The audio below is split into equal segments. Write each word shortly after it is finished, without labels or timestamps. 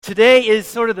Today is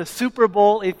sort of the Super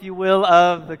Bowl, if you will,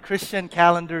 of the Christian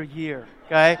calendar year,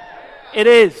 okay? It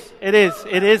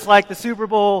is like the Super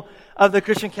Bowl of the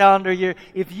Christian calendar year.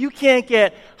 If you can't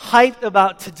get hyped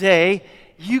about today,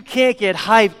 you can't get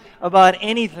hyped about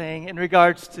anything in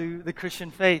regards to the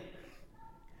Christian faith.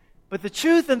 But the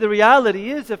truth and the reality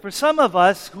is that for some of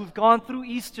us who've gone through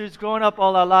Easter's growing up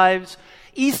all our lives,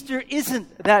 Easter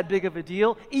isn't that big of a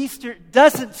deal. Easter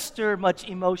doesn't stir much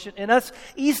emotion in us.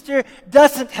 Easter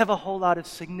doesn't have a whole lot of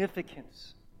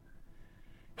significance.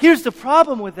 Here's the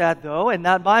problem with that, though, and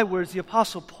not my words. The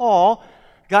Apostle Paul,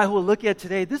 guy who we'll look at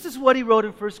today, this is what he wrote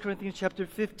in 1 Corinthians chapter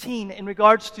 15 in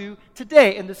regards to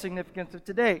today and the significance of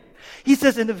today. He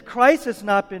says, "And if Christ has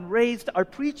not been raised, our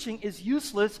preaching is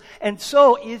useless, and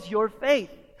so is your faith.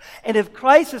 And if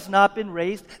Christ has not been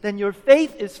raised, then your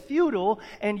faith is futile,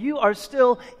 and you are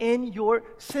still in your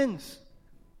sins."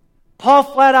 Paul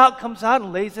flat out comes out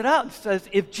and lays it out and says,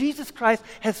 if Jesus Christ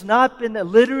has not been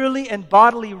literally and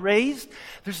bodily raised,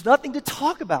 there's nothing to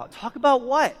talk about. Talk about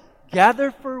what? Gather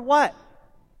for what?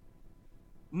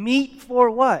 Meet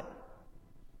for what?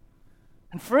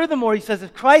 And furthermore, he says,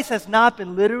 if Christ has not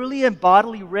been literally and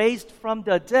bodily raised from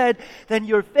the dead, then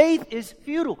your faith is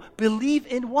futile. Believe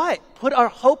in what? Put our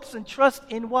hopes and trust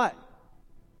in what?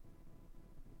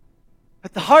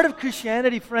 At the heart of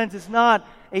Christianity, friends, is not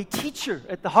a teacher.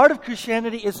 At the heart of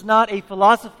Christianity is not a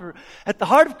philosopher. At the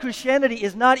heart of Christianity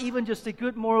is not even just a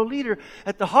good moral leader.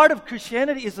 At the heart of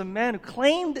Christianity is a man who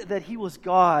claimed that he was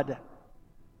God.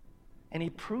 And he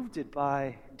proved it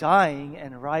by dying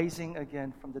and rising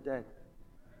again from the dead.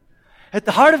 At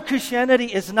the heart of Christianity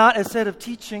is not a set of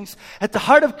teachings. At the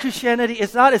heart of Christianity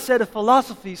is not a set of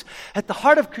philosophies. At the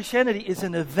heart of Christianity is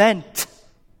an event.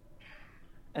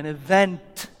 An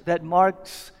event that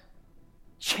marks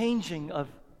changing of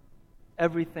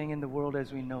everything in the world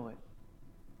as we know it.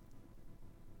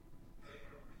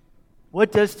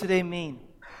 What does today mean?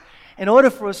 In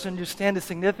order for us to understand the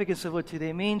significance of what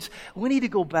today means, we need to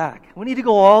go back. We need to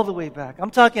go all the way back. I'm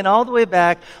talking all the way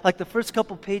back, like the first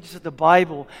couple pages of the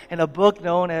Bible in a book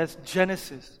known as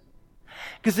Genesis.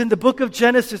 Because in the book of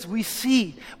Genesis, we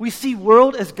see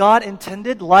world as God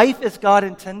intended, life as God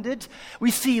intended. We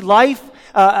see life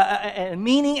and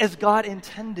meaning as God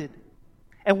intended.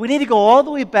 And we need to go all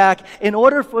the way back in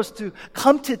order for us to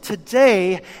come to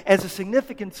today as a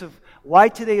significance of why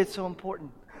today is so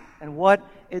important and what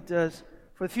it does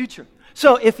for the future.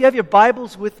 So if you have your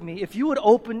Bibles with me, if you would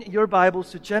open your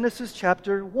Bibles to Genesis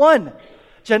chapter 1.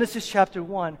 Genesis chapter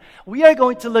 1. We are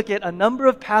going to look at a number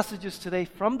of passages today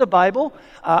from the Bible.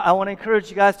 I want to encourage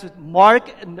you guys to mark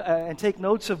and take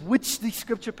notes of which these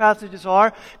scripture passages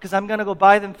are, because I'm going to go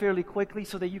by them fairly quickly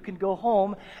so that you can go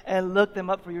home and look them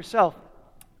up for yourself.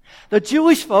 The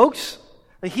Jewish folks,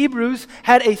 the Hebrews,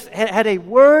 had a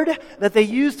word that they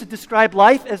used to describe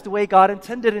life as the way God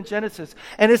intended in Genesis.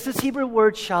 And it's this Hebrew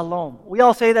word, shalom. We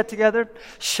all say that together?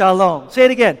 Shalom. Say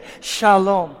it again.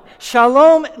 Shalom.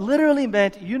 Shalom literally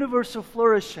meant universal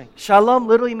flourishing. Shalom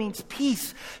literally means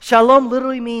peace. Shalom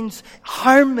literally means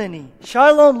harmony.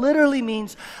 Shalom literally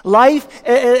means life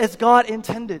as God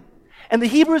intended. And the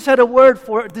Hebrews had a word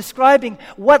for describing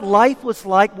what life was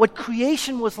like, what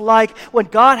creation was like when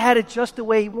God had it just the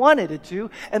way He wanted it to.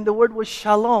 And the word was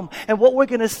shalom. And what we're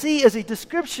going to see is a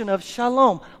description of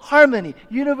shalom, harmony,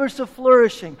 universal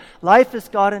flourishing, life as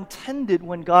God intended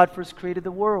when God first created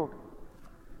the world.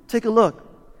 Take a look.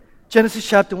 Genesis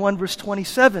chapter 1 verse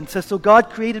 27 says, "So God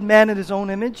created man in His own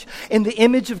image. In the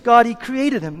image of God He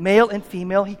created him. Male and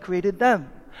female He created them.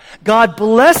 God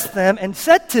blessed them and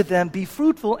said to them, 'Be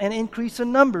fruitful and increase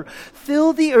in number.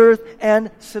 Fill the earth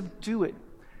and subdue it.'"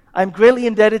 I'm greatly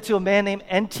indebted to a man named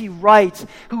N.T. Wright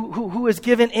who has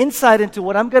given insight into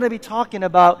what I'm going to be talking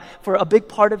about for a big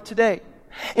part of today.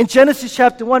 In Genesis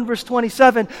chapter 1 verse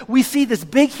 27, we see this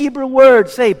big Hebrew word.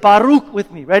 Say Baruch with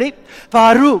me. Ready?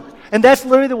 Baruch. And that's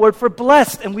literally the word for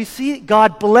blessed. And we see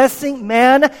God blessing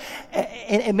man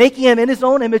and making him in His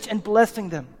own image and blessing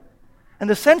them. And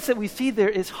the sense that we see there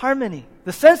is harmony.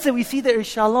 The sense that we see there is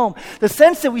shalom. The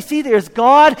sense that we see there is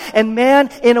God and man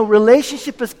in a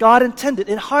relationship as God intended,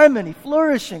 in harmony,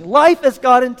 flourishing, life as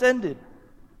God intended.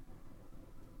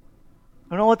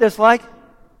 You know what that's like?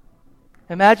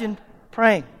 Imagine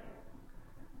praying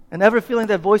and never feeling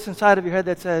that voice inside of your head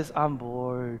that says, "I'm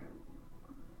bored.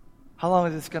 How long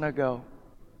is this going to go?"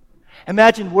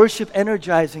 Imagine worship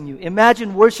energizing you.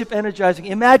 Imagine worship energizing.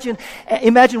 Imagine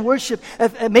worship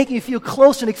making you feel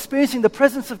close and experiencing the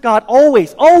presence of God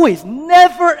always,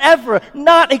 never, ever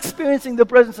not experiencing the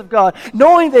presence of God,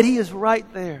 knowing that He is right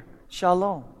there.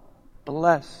 Shalom.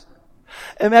 Blessed.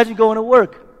 Imagine going to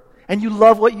work and you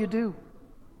love what you do.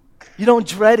 You don't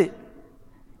dread it.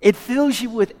 It fills you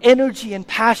with energy and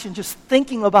passion just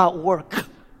thinking about work.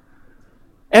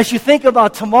 As you think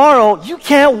about tomorrow, you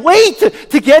can't wait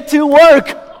to get to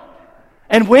work.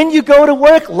 And when you go to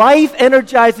work, life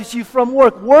energizes you from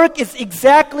work. Work is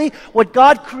exactly what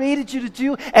God created you to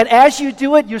do. And as you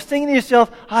do it, you're thinking to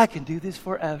yourself, I can do this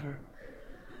forever.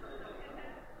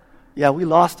 Yeah, we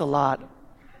lost a lot.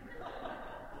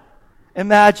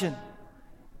 Imagine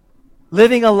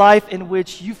living a life in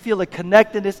which you feel a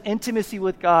connectedness, intimacy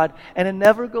with God, and it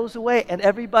never goes away, and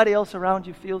everybody else around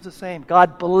you feels the same.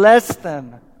 God bless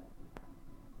them.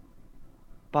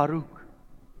 Baruch.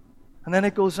 And then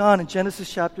it goes on in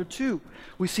Genesis chapter 2.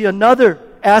 We see another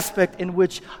aspect in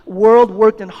which world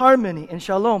worked in harmony, in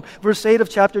shalom. Verse 8 of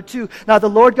chapter 2. Now the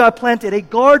Lord God planted a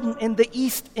garden in the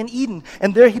east in Eden,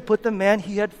 and there He put the man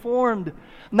He had formed.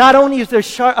 Not only is there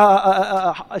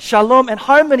shalom and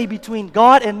harmony between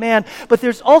God and man, but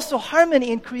there's also harmony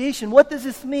in creation. What does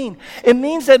this mean? It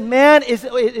means that man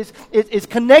is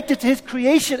connected to his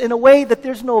creation in a way that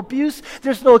there's no abuse,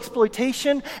 there's no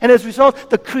exploitation, and as a result,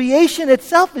 the creation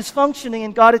itself is functioning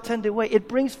in God-intended way. It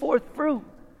brings forth fruit.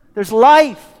 There's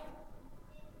life.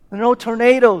 There are no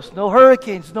tornadoes, no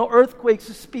hurricanes, no earthquakes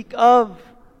to speak of.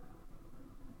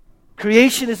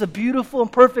 Creation is a beautiful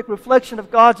and perfect reflection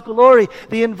of God's glory.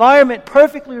 The environment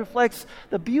perfectly reflects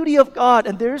the beauty of God,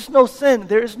 and there is no sin,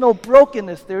 there is no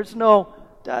brokenness, there is no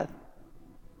death.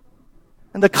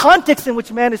 And the context in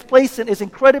which man is placed in is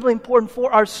incredibly important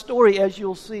for our story, as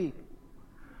you'll see.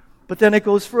 But then it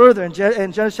goes further. In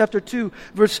Genesis chapter 2,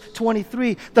 verse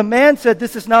 23, the man said,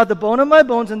 this is now the bone of my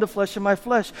bones and the flesh of my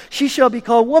flesh. She shall be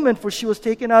called woman, for she was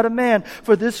taken out of man.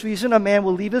 For this reason, a man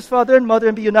will leave his father and mother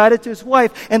and be united to his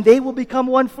wife, and they will become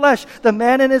one flesh. The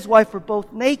man and his wife were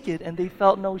both naked, and they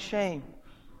felt no shame.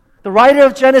 The writer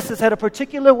of Genesis had a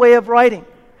particular way of writing.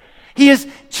 He is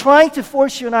trying to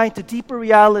force you and I into deeper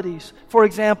realities. For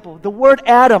example, the word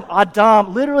Adam,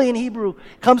 literally in Hebrew,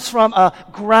 comes from a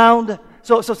ground.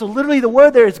 So literally the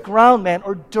word there is ground man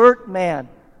or dirt man.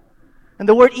 And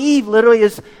the word Eve literally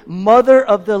is mother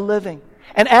of the living.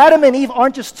 And Adam and Eve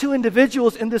aren't just two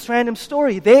individuals in this random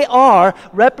story. They are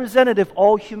representative of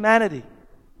all humanity.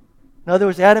 In other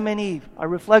words, Adam and Eve are a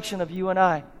reflection of you and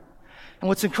I. And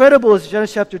what's incredible is in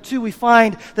Genesis chapter 2, we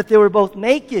find that they were both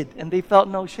naked and they felt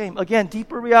no shame. Again,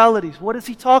 deeper realities. What is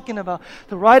he talking about?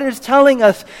 The writer is telling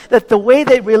us that the way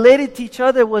they related to each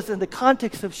other was in the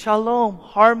context of shalom,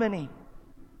 harmony.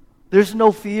 There's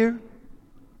no fear.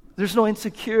 There's no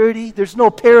insecurity. There's no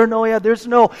paranoia. There's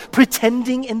no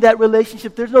pretending in that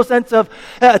relationship. There's no sense of,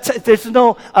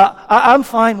 I'm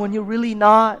fine when you're really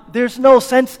not. There's no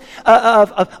sense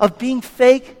of being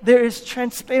fake. There is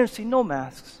transparency, no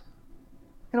masks.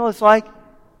 You know what it's like?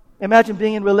 Imagine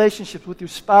being in relationships with your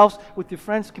spouse, with your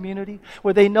friends, community,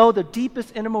 where they know the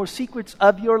deepest, innermost secrets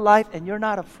of your life and you're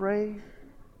not afraid.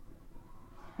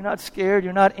 You're not scared.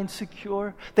 You're not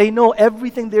insecure. They know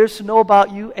everything there is to know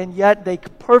about you, and yet they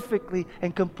perfectly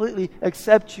and completely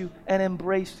accept you and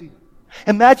embrace you.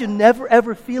 Imagine never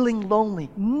ever feeling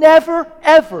lonely. Never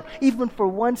ever, even for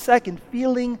 1 second,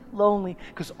 feeling lonely,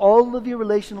 because all of your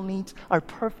relational needs are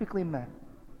perfectly met.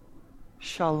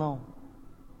 Shalom.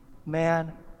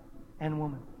 Man and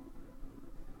woman.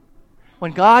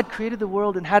 When God created the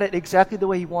world and had it exactly the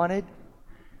way He wanted,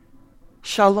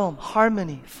 shalom,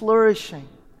 harmony, flourishing,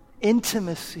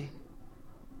 intimacy.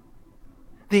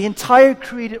 The entire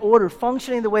created order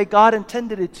functioning the way God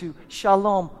intended it to.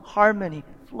 Shalom, harmony,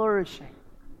 flourishing.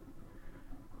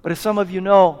 But as some of you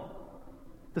know,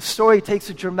 the story takes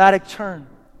a dramatic turn.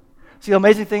 See, the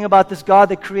amazing thing about this God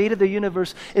that created the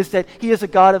universe is that He is a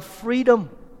God of freedom.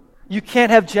 You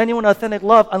can't have genuine, authentic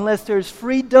love unless there's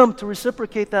freedom to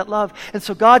reciprocate that love. And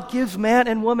so God gives man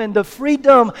and woman the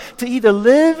freedom to either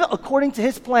live according to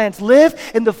His plans, live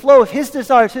in the flow of His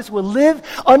desires, His will, live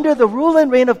under the rule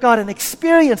and reign of God and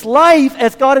experience life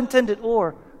as God intended,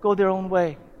 or go their own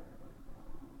way.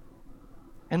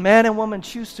 And man and woman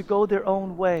choose to go their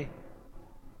own way.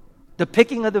 The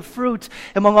picking of the fruit,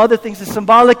 among other things, is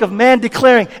symbolic of man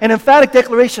declaring an emphatic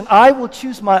declaration, I will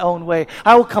choose my own way.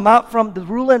 I will come out from the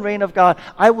rule and reign of God.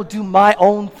 I will do my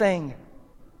own thing.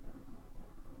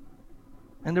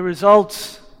 And the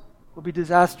results will be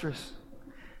disastrous.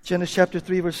 Genesis chapter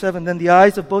 3, verse 7, then the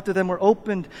eyes of both of them were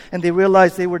opened, and they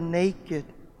realized they were naked.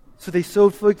 So they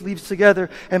sewed fig leaves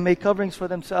together and made coverings for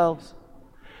themselves.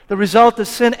 The result of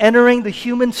sin entering the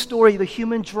human story, the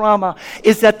human drama,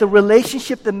 is that the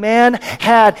relationship the man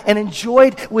had and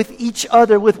enjoyed with each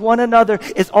other, with one another,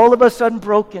 is all of a sudden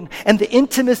broken. And the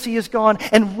intimacy is gone.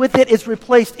 And with it is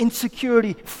replaced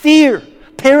insecurity, fear,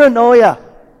 paranoia.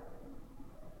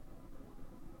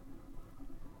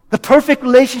 The perfect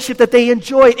relationship that they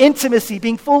enjoyed, intimacy,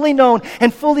 being fully known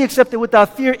and fully accepted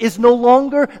without fear, is no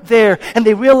longer there. And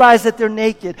they realize that they're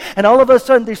naked. And all of a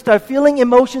sudden they start feeling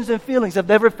emotions and feelings they've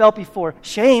never felt before.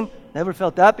 Shame, never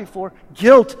felt that before.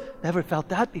 Guilt, never felt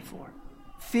that before.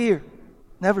 Fear,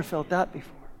 never felt that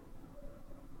before.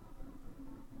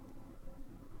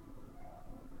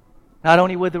 Not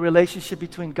only would the relationship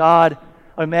between God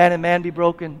or man and man be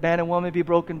broken, man and woman be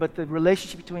broken, but the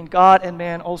relationship between God and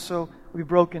man also will be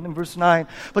broken. In verse 9,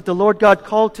 but the Lord God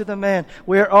called to the man,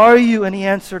 "Where are you?" And he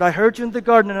answered, "I heard you in the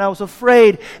garden, and I was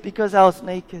afraid because I was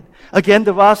naked." Again,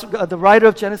 the writer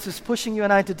of Genesis is pushing you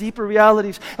and I into deeper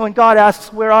realities. And when God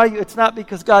asks, "Where are you?" it's not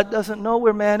because God doesn't know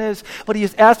where man is, but he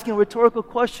is asking a rhetorical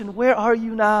question: where are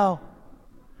you now?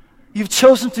 You've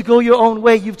chosen to go your own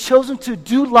way. You've chosen to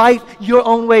do life your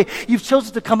own way. You've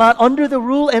chosen to come out under the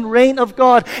rule and reign of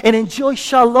God and enjoy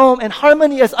shalom and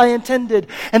harmony as I intended.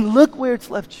 And look where it's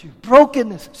left you.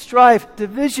 Brokenness, strife,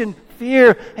 division,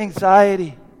 fear,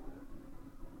 anxiety.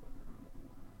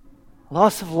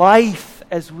 Loss of life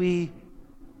as we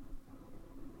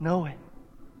know it.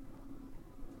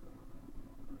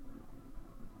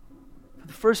 For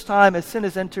the first time, as sin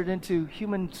has entered into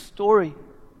human story,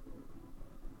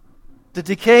 the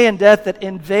decay and death that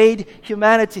invade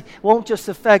humanity won't just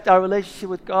affect our relationship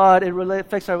with God, it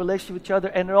affects our relationship with each other,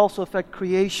 and it also affects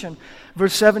creation.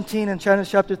 Verse 17 in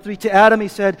Genesis chapter 3, to Adam he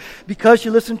said, "Because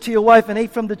you listened to your wife and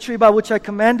ate from the tree by which I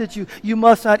commanded you, you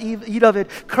must not eat of it.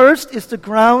 Cursed is the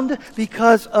ground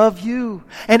because of you,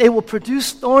 and it will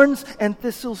produce thorns and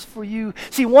thistles for you."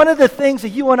 See, one of the things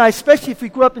that you and I, especially if we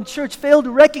grew up in church, fail to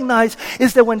recognize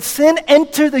is that when sin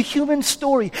entered the human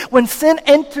story, when sin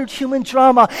entered human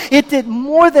drama, it did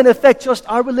more than affect just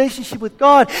our relationship with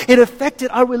God. It affected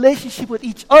our relationship with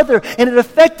each other, and it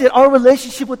affected our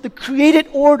relationship with the created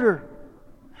order.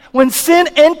 When sin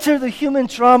entered the human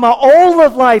drama, all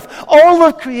of life, all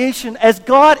of creation, as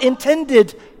God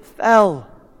intended, fell.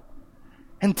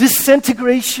 And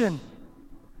disintegration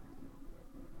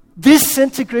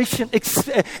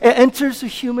enters the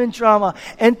human drama,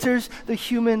 enters the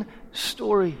human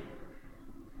story.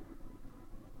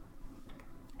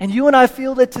 And you and I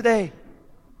feel that today.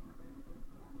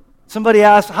 Somebody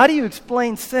asked, "How do you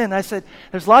explain sin?" I said,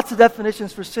 there's lots of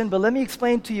definitions for sin, but let me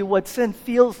explain to you what sin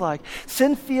feels like.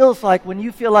 Sin feels like when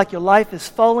you feel like your life is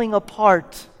falling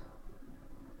apart.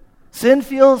 Sin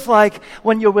feels like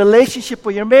when your relationship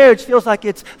or your marriage feels like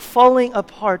it's falling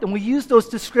apart. And we use those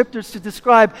descriptors to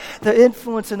describe the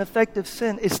influence and effect of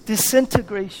sin. It's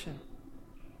disintegration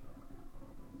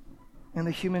in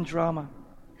the human drama.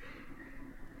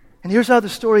 And here's how the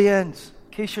story ends,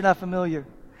 in case you're not familiar.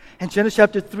 In Genesis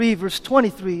chapter 3, verse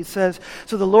 23, it says,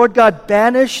 "So the Lord God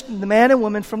banished the man and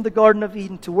woman from the Garden of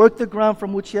Eden to work the ground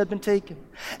from which he had been taken.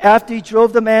 After he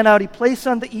drove the man out, he placed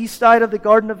on the east side of the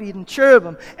Garden of Eden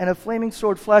cherubim and a flaming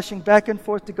sword flashing back and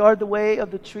forth to guard the way of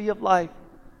the tree of life."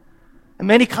 And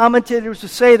many commentators will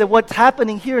say that what's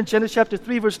happening here in Genesis chapter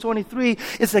 3, verse 23,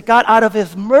 is that God, out of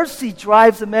his mercy,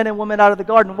 drives the men and women out of the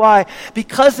garden. Why?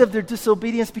 Because of their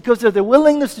disobedience, because of their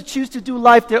willingness to choose to do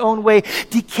life their own way.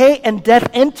 Decay and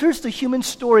death enters the human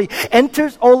story,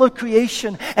 enters all of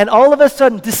creation, and all of a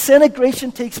sudden,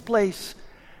 disintegration takes place.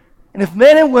 And if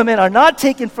men and women are not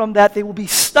taken from that, they will be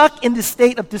stuck in the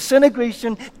state of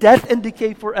disintegration, death, and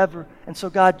decay forever. And so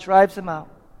God drives them out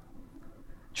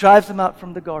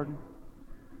from the garden.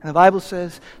 And the Bible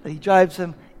says that he drives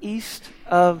them east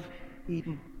of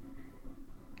Eden.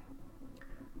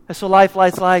 And so life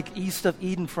lies like east of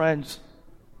Eden, friends.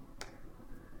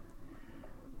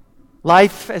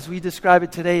 Life, as we describe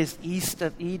it today, is east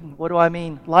of Eden. What do I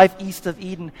mean? Life east of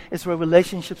Eden is where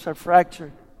relationships are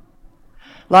fractured.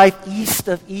 Life east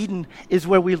of Eden is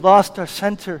where we lost our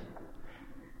center.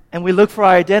 And we look for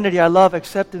our identity, our love,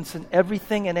 acceptance in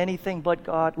everything and anything but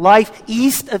God. Life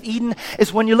east of Eden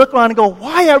is when you look around and go,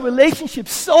 why are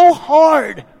relationships so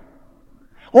hard?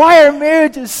 Why are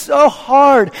marriages so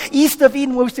hard? East of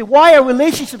Eden, where we say, why are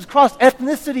relationships across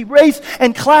ethnicity, race,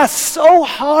 and class so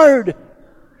hard?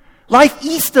 Life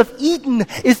east of Eden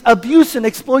is abuse and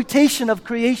exploitation of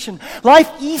creation.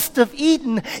 Life east of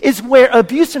Eden is where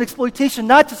abuse and exploitation,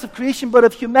 not just of creation, but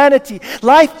of humanity.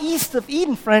 Life east of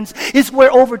Eden, friends, is where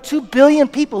over 2 billion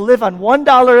people live on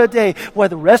 $1 a day, while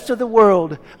the rest of the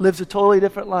world lives a totally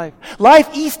different life. Life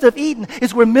east of Eden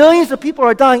is where millions of people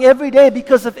are dying every day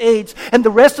because of AIDS, and the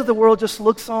rest of the world just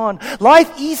looks on. Life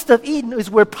east of Eden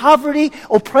is where poverty,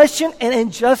 oppression, and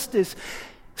injustice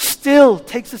still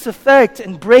takes its effect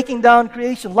in breaking down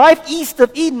creation. Life east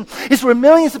of Eden is where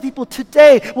millions of people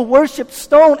today will worship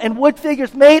stone and wood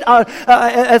figures made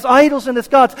as idols and as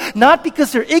gods, not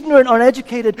because they're ignorant or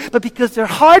uneducated, but because their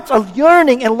hearts are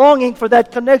yearning and longing for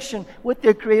that connection with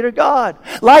their Creator God.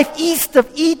 Life east of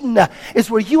Eden is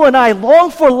where you and I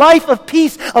long for life of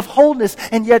peace, of wholeness,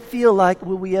 and yet feel like,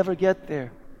 will we ever get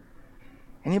there?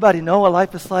 Anybody know what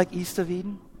life is like east of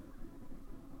Eden?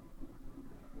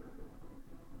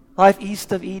 Life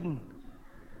east of Eden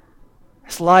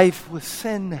is life with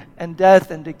sin and death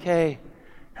and decay,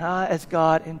 as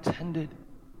God intended.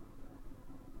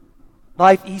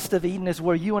 Life east of Eden is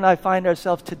where you and I find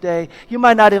ourselves today. You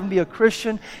might not even be a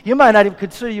Christian. You might not even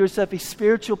consider yourself a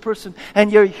spiritual person.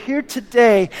 And you're here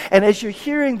today, and as you're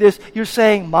hearing this, you're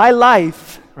saying, my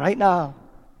life right now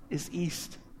is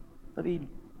east of Eden.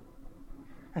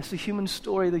 That's the human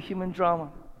story, the human drama.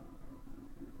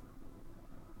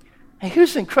 And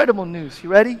here's the incredible news. You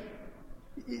ready?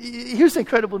 Here's the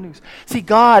incredible news. See,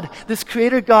 God, this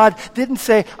Creator God, didn't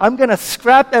say, I'm going to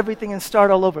scrap everything and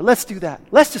start all over. Let's do that.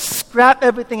 Let's just scrap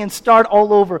everything and start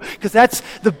all over, because that's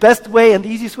the best way and the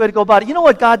easiest way to go about it. You know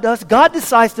what God does? God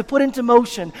decides to put into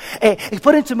motion a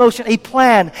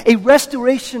plan, a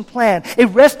restoration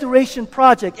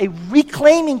project, a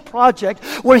reclaiming project,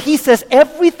 where He says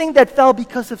everything that fell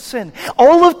because of sin,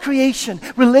 all of creation,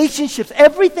 relationships,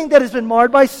 everything that has been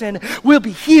marred by sin will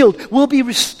be healed, will be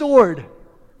restored.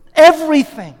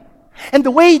 Everything. And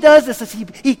the way He does this is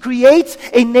He creates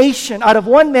a nation out of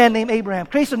one man named Abraham.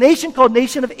 Creates a nation called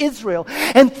Nation of Israel.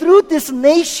 And through this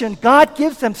nation, God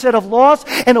gives them a set of laws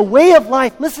and a way of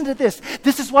life. Listen to this.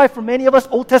 This is why for many of us,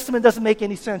 Old Testament doesn't make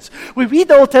any sense. We read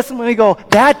the Old Testament and we go,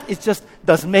 that is just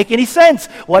doesn't make any sense.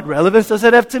 What relevance does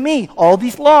it have to me? All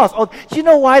these laws. Do you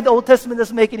know why the Old Testament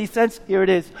doesn't make any sense? Here it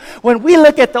is. When we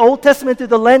look at the Old Testament through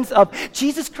the lens of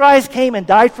Jesus Christ came and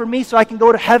died for me so I can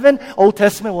go to heaven, Old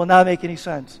Testament will not make any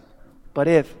sense. But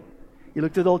if you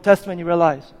look to the Old Testament, you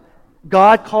realize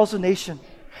God calls a nation,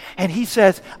 and He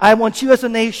says, I want you as a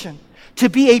nation to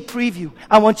be a preview.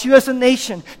 I want you as a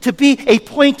nation to be a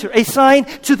pointer, a sign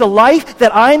to the life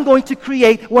that I'm going to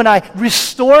create when I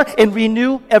restore and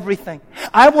renew everything.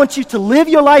 I want you to live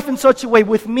your life in such a way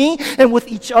with me and with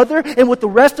each other and with the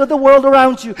rest of the world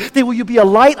around you, that will you be a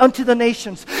light unto the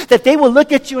nations, that they will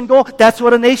look at you and go, that's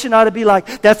what a nation ought to be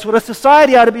like. That's what a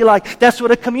society ought to be like. That's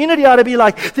what a community ought to be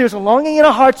like. There's a longing in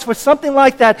our hearts for something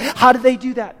like that. How do they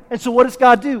do that? And so what does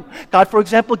God do? God, for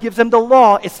example, gives them the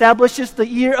law, establishes the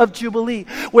year of Jubilee,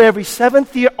 where every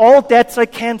seventh year all debts are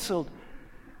canceled.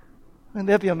 Wouldn't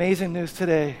that be amazing news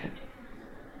today?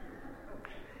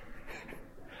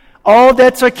 All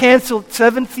debts are canceled,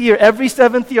 seventh year, every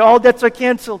seventh year, all debts are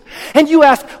canceled. And you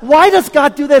ask, why does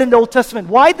God do that in the Old Testament?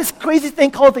 Why this crazy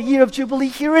thing called the year of Jubilee?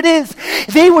 Here it is.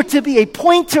 They were to be a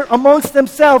pointer amongst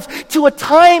themselves to a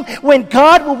time when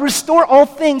God will restore all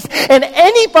things, and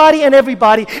anybody and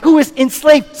everybody who is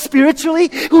enslaved spiritually,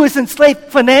 who is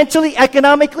enslaved financially,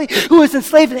 economically, who is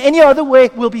enslaved in any other way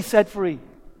will be set free.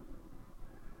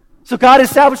 So God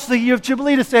established the year of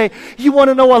Jubilee to say, you want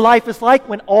to know what life is like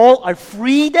when all are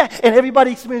freed and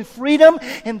everybody experiences freedom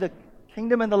in the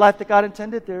kingdom and the life that God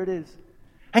intended? There it is.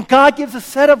 And God gives a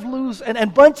set of rules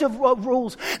and bunch of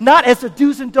rules, not as the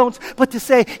do's and don'ts, but to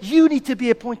say, you need to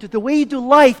be appointed. The way you do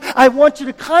life, I want you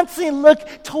to constantly look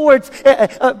towards,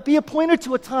 be a pointer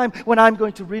to a time when I'm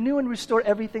going to renew and restore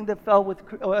everything that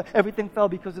everything fell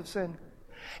because of sin.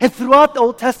 And throughout the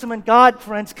Old Testament, God,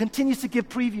 friends, continues to give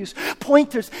previews,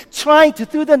 pointers, trying to,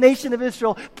 through the nation of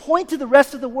Israel, point to the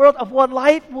rest of the world of what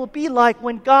life will be like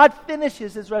when God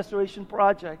finishes His restoration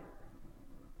project.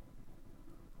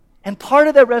 And part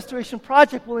of that restoration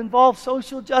project will involve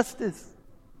social justice,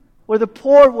 where the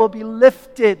poor will be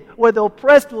lifted, where the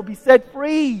oppressed will be set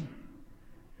free.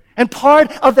 And part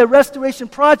of the restoration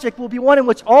project will be one in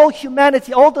which all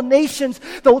humanity, all the nations,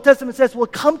 the Old Testament says, will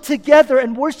come together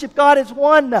and worship God as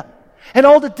one. And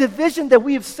all the division that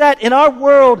we have set in our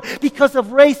world because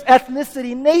of race,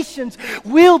 ethnicity, nations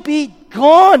will be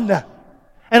gone.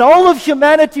 And all of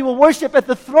humanity will worship at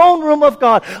the throne room of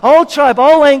God, all tribe,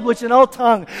 all language, and all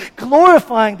tongue,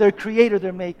 glorifying their Creator,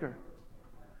 their Maker.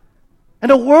 And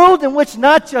a world in which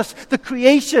not just the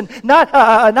creation,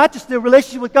 not just the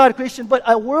relationship with God, creation, but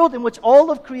a world in which all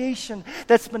of creation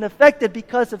that's been affected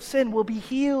because of sin will be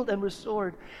healed and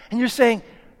restored. And you're saying,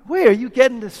 where are you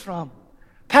getting this from?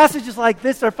 Passages like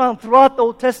this are found throughout the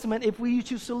Old Testament if we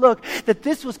choose to look, that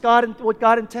this was what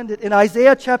God intended. In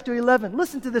Isaiah chapter 11,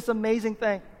 listen to this amazing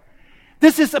thing.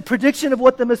 This is a prediction of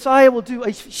what the Messiah will do.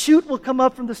 A shoot will come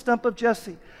up from the stump of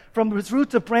Jesse. From his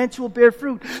roots, a branch will bear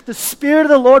fruit. The Spirit of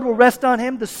the Lord will rest on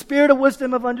him, the Spirit of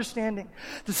wisdom of understanding,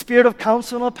 the Spirit of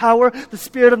counsel and of power, the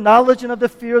Spirit of knowledge and of the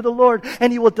fear of the Lord.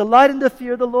 And he will delight in the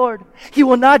fear of the Lord. He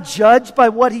will not judge by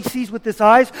what he sees with his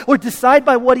eyes or decide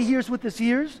by what he hears with his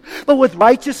ears, but with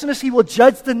righteousness he will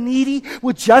judge the needy.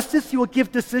 With justice he will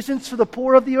give decisions for the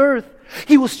poor of the earth.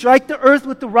 He will strike the earth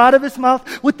with the rod of his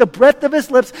mouth. With the breath of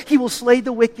his lips, he will slay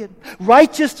the wicked.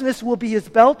 Righteousness will be his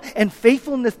belt, and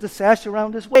faithfulness the sash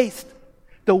around his waist.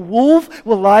 The wolf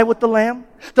will lie with the lamb.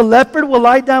 The leopard will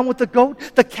lie down with the goat.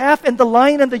 The calf and the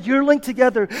lion and the yearling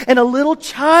together. And a little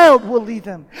child will lead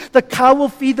them. The cow will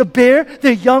feed the bear.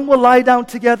 Their young will lie down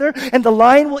together. And the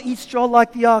lion will eat straw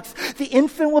like the ox. The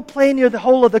infant will play near the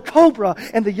hole of the cobra.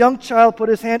 And the young child put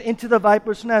his hand into the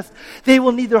viper's nest. They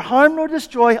will neither harm nor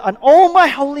destroy on all my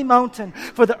holy mountain.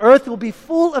 For the earth will be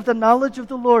full of the knowledge of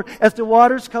the Lord as the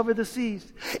waters cover the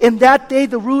seas. In that day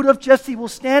the root of Jesse will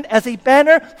stand as a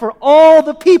banner for all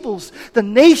the peoples. The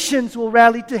nations will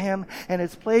rally to him, and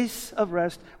his place of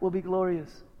rest will be glorious.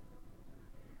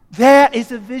 That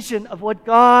is a vision of what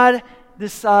God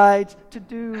decides to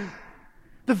do.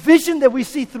 The vision that we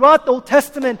see throughout the Old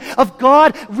Testament of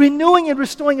God renewing and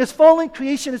restoring His fallen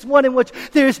creation is one in which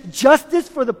there is justice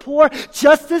for the poor,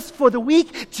 justice for the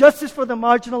weak, justice for the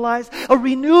marginalized. A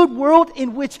renewed world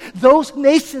in which those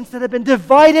nations that have been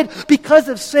divided because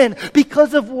of sin,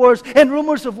 because of wars and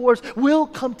rumors of wars, will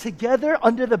come together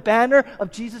under the banner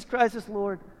of Jesus Christ as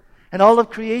Lord. And all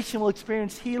of creation will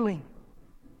experience healing.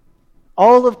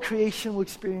 All of creation will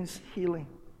experience healing.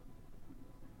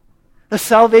 The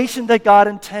salvation that God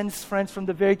intends, friends, from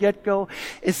the very get-go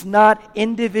is not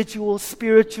individual,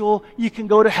 spiritual, you can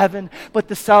go to heaven, but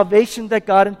the salvation that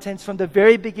God intends from the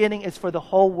very beginning is for the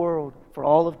whole world, for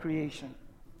all of creation.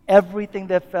 Everything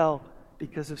that fell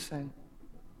because of sin.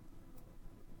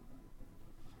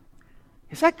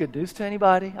 Is that good news to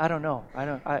anybody? I don't know. I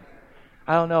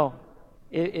don't know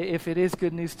if it is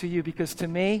good news to you, because to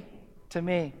me,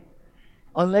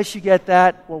 unless you get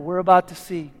that, what we're about to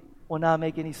see will not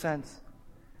make any sense.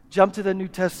 Jump to the New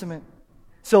Testament.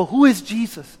 So who is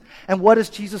Jesus? And what does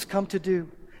Jesus come to do?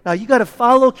 Now you got to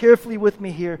follow carefully with me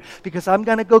here, because I'm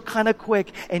going to go kind of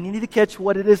quick and you need to catch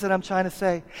what it is that I'm trying to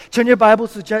say. Turn your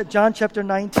Bibles to John chapter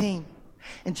 19.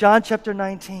 In John chapter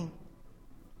 19.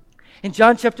 In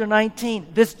John chapter 19,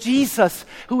 this Jesus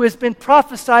who has been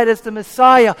prophesied as the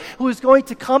Messiah, who is going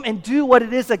to come and do what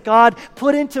it is that God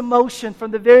put into motion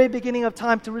from the very beginning of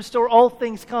time to restore all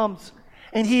things, comes.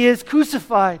 And He is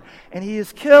crucified, and He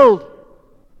is killed.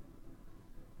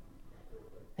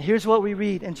 And here's what we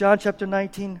read in John chapter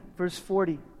 19, verse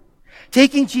 40.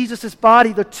 Taking Jesus'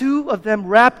 body, the two of them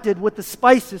wrapped it with the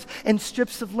spices and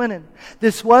strips of linen.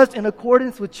 This was in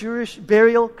accordance with Jewish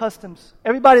burial customs.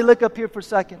 Everybody look up here for a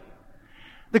second.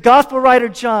 The gospel writer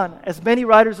John, as many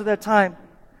writers of that time,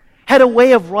 had a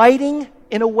way of writing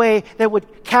in a way that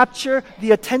would capture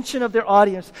the attention of their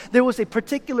audience. There was a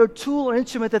particular tool or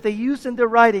instrument that they used in their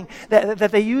writing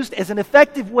that they used as an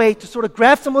effective way to sort of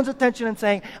grab someone's attention and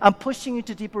saying, I'm pushing you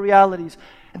to deeper realities.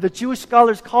 And the Jewish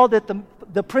scholars called it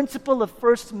the principle of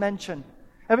first mention.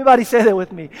 Everybody say that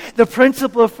with me. The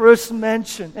principle of first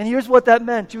mention. And here's what that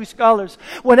meant, Jewish scholars.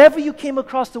 Whenever you came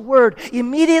across the word,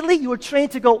 immediately you were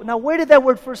trained to go, now where did that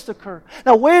word first occur?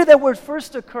 Now where did that word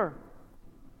first occur?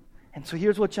 And so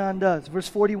here's what John does. Verse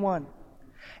 41.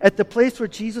 At the place where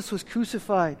Jesus was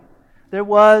crucified, there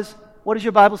was, what does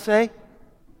your Bible say?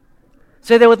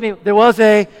 Say that with me. There was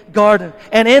a garden.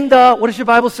 And in the, what does your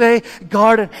Bible say?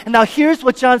 Garden. And now here's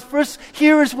what John's first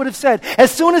hearers would have said. As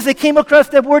soon as they came across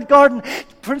that word garden,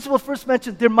 principle first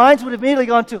mentioned, their minds would have immediately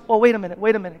gone to, oh, wait a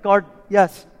minute. Garden.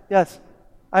 Yes.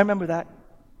 I remember that.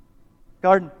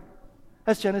 Garden.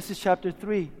 That's Genesis chapter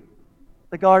 3.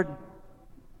 The garden.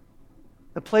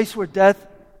 The place where death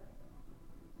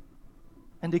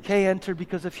and decay entered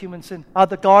because of human sin.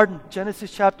 The garden,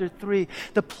 Genesis chapter 3.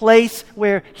 The place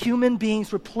where human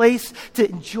beings were placed to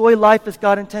enjoy life as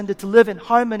God intended, to live in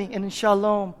harmony and in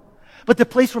shalom. But the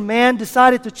place where man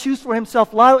decided to choose for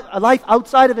himself a life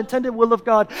outside of intended will of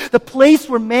God. The place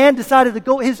where man decided to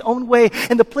go his own way.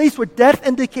 And the place where death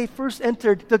and decay first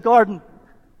entered, the garden.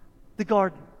 The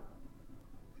garden.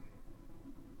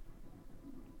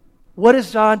 What is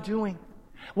John doing?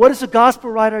 What is the gospel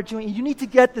writer doing? You need to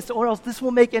get this, or else this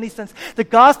won't make any sense. The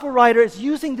gospel writer is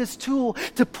using this tool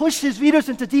to push his readers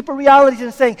into deeper realities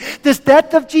and saying, this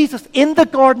death of Jesus in the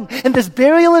garden and this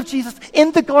burial of Jesus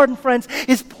in the garden, friends,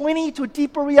 is pointing you to a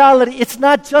deeper reality. It's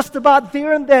not just about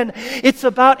there and then. It's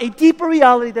about a deeper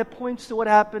reality that points to what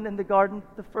happened in the garden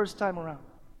the first time around.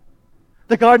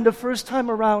 The garden the first time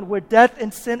around where death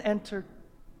and sin entered.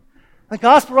 The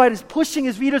gospel writer is pushing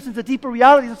his readers into deeper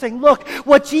realities and saying, look,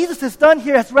 what Jesus has done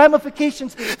here has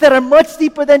ramifications that are much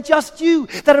deeper than just you,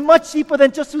 that are much deeper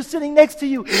than just who's sitting next to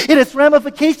you. It has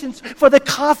ramifications for the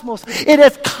cosmos. It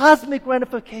has cosmic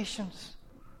ramifications.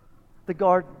 The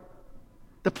garden,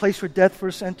 the place where death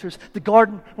first enters. The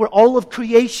garden where all of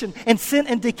creation and sin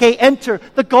and decay enter.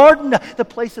 The garden, the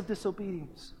place of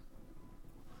disobedience.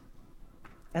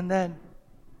 And then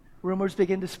rumors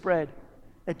begin to spread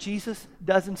that Jesus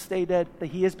doesn't stay dead, that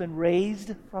he has been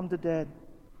raised from the dead.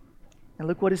 And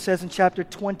look what it says in chapter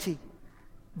 20,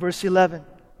 verse 11.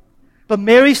 But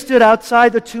Mary stood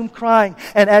outside the tomb crying,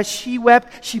 and as she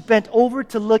wept, she bent over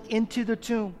to look into the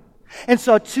tomb and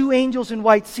saw two angels in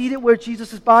white seated where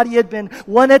Jesus' body had been,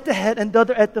 one at the head and the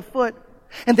other at the foot.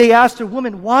 And they asked her,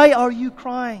 "Woman, why are you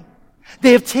crying?"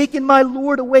 "They have taken my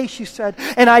Lord away," she said,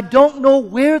 "and I don't know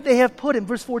where they have put him."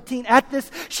 Verse 14, at this,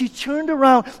 she turned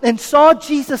around and saw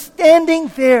Jesus standing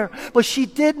there, but she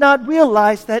did not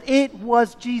realize that it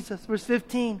was Jesus. Verse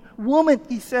 15, "Woman,"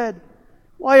 he said,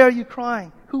 "why are you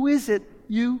crying? Who is it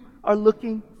you are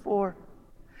looking for?"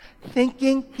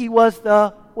 Thinking he was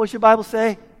the, what's your Bible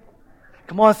say?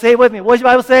 Come on, say it with me. What's your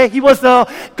Bible say? He was the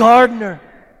gardener.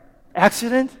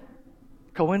 Accident?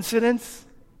 Coincidence?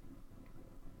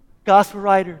 Gospel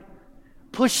writer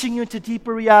pushing you into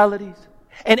deeper realities.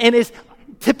 And in his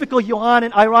typical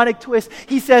Johannine ironic twist,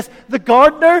 he says, the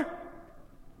gardener,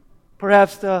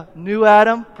 perhaps the new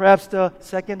Adam, perhaps the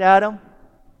second Adam,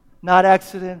 not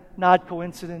accident, not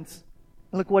coincidence.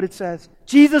 Look what it says.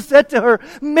 Jesus said to her,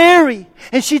 "Mary,"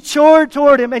 and she turned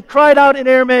toward him and cried out in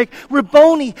Aramaic,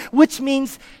 "Rabboni," which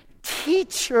means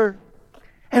teacher.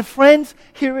 And friends,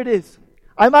 here it is.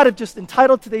 I might have just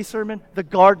entitled today's sermon, "The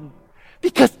Garden,"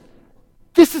 because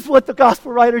this is what the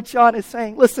gospel writer John is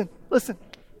saying. Listen.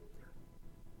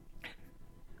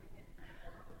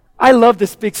 I love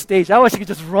this big stage. I wish I could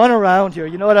just run around here.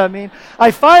 You know what I mean?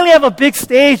 I finally have a big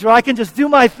stage where I can just do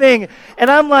my thing. And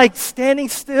I'm like standing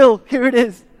still. Here it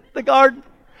is. The garden.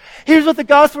 Here's what the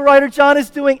gospel writer John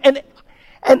is doing. And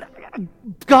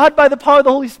God, by the power of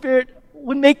the Holy Spirit,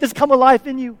 would make this come alive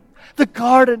in you. The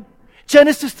garden.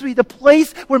 Genesis 3, the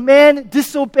place where man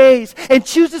disobeys and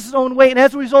chooses his own way, and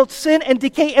as a result, sin and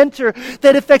decay enter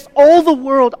that affects all the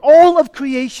world, all of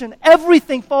creation.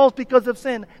 Everything falls because of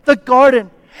sin. The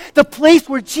garden, the place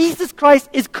where Jesus Christ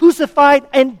is crucified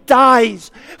and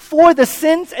dies for the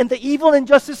sins and the evil and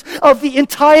injustice of the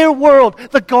entire world.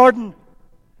 The garden.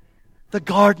 The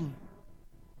garden.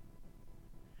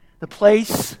 The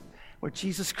place where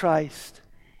Jesus Christ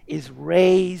is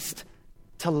raised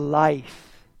to life.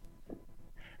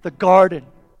 The garden,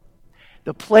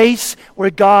 the place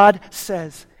where God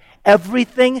says,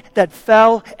 everything that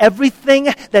fell, everything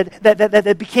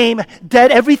that became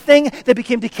dead, everything that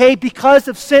became decay because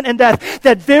of sin and death,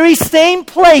 that very same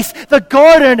place, the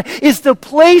garden, is the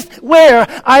place where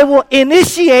I will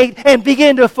initiate and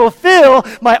begin to fulfill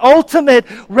my ultimate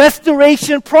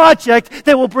restoration project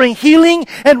that will bring healing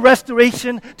and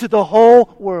restoration to the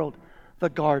whole world. The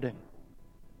garden.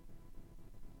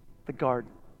 The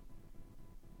garden.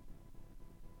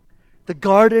 The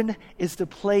garden is the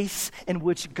place in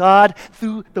which God,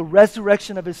 through the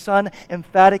resurrection of His Son,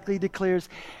 emphatically declares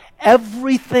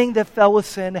everything that fell with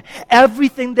sin,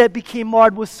 everything that became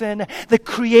marred with sin, the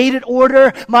created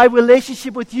order, my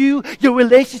relationship with you, your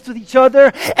relations with each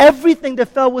other, everything that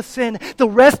fell with sin, the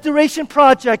restoration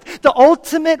project, the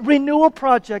ultimate renewal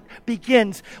project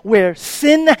begins where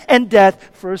sin and death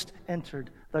first entered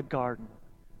the garden.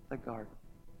 The garden.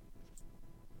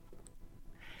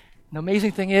 The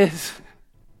amazing thing is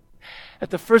that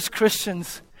the first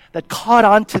Christians that caught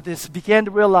on to this began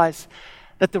to realize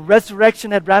that the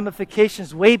resurrection had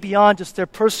ramifications way beyond just their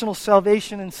personal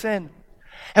salvation and sin.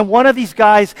 And one of these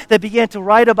guys that began to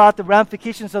write about the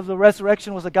ramifications of the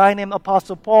resurrection was a guy named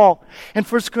Apostle Paul. In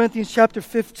 1 Corinthians chapter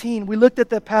 15, we looked at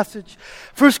that passage.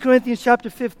 1 Corinthians chapter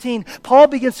 15, Paul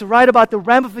begins to write about the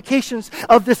ramifications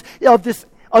of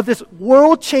this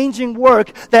world-changing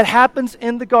work that happens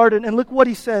in the garden. And look what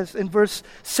he says in verse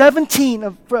 17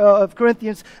 of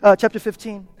Corinthians chapter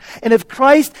 15. "And if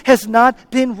Christ has not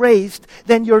been raised,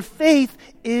 then your faith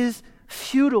is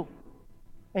futile,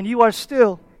 and you are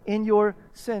still in your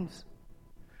sins."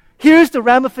 Here's the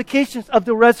ramifications of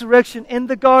the resurrection in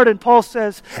the garden, Paul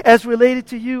says, as related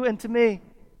to you and to me.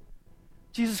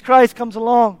 Jesus Christ comes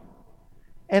along,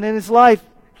 and in his life,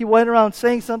 he went around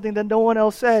saying something that no one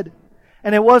else said.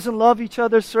 And it wasn't love each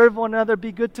other, serve one another,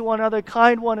 be good to one another,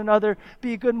 kind one another,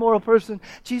 be a good moral person.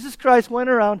 Jesus Christ went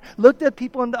around, looked at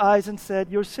people in the eyes and said,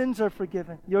 "Your sins are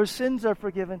forgiven. Your sins are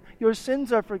forgiven. Your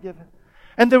sins are forgiven."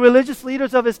 And the religious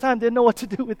leaders of his time didn't know what to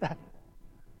do with that.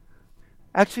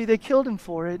 Actually, they killed him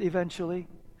for it eventually.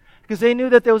 Because they knew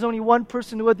that there was only one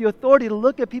person who had the authority to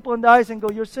look at people in the eyes and go,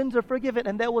 your sins are forgiven.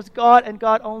 And that was God and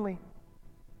God only.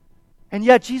 And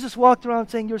yet Jesus walked around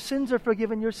saying, your sins are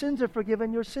forgiven, your sins are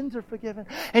forgiven, your sins are forgiven.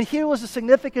 And here was the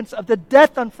significance of the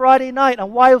death on Friday night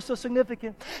and why it was so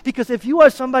significant. Because if you are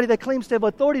somebody that claims to have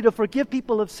authority to forgive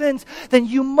people of sins, then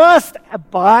you must,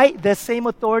 by that same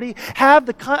authority, have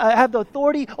the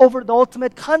authority over the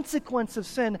ultimate consequence of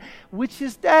sin, which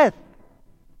is death.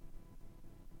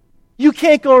 You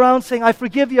can't go around saying, I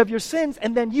forgive you of your sins,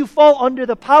 and then you fall under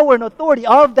the power and authority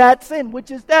of that sin, which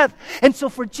is death. And so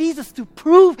for Jesus to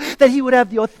prove that he would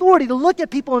have the authority to look at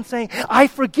people and saying, I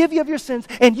forgive you of your sins,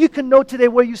 and you can know today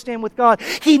where you stand with God,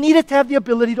 he needed to have the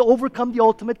ability to overcome the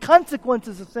ultimate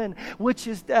consequences of sin, which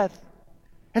is death.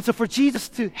 And so for Jesus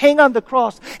to hang on the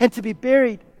cross and to be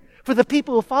buried, for the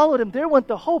people who followed him, there went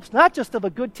the hopes, not just of a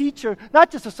good teacher,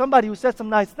 not just of somebody who said some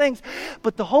nice things,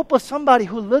 but the hope of somebody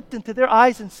who looked into their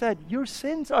eyes and said, your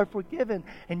sins are forgiven,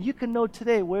 and you can know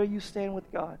today where you stand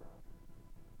with God.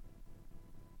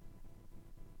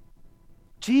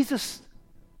 Jesus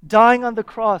dying on the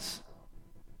cross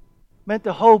meant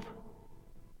the hope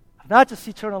of not just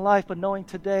eternal life, but knowing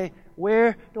today,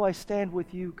 where do I stand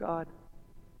with you, God?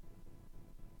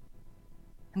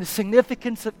 And the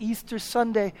significance of Easter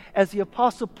Sunday, as the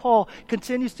Apostle Paul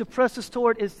continues to press us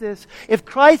toward, is this. If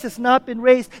Christ has not been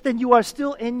raised, then you are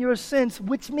still in your sins,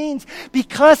 which means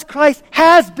because Christ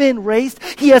has been raised,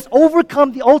 he has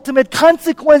overcome the ultimate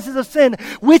consequences of sin,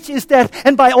 which is death.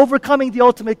 And by overcoming the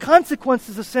ultimate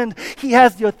consequences of sin, he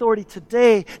has the authority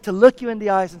today to look you in the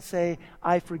eyes and say,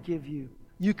 I forgive you.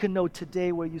 You can know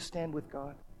today where you stand with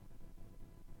God.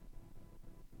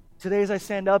 Today as I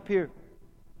stand up here,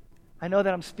 I know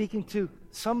that I'm speaking to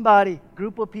somebody,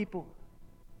 group of people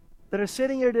that are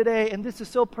sitting here today, and this is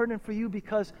so pertinent for you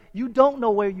because you don't know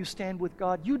where you stand with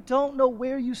God. You don't know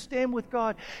where you stand with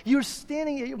God. You're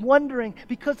standing here wondering,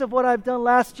 because of what I've done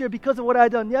last year, because of what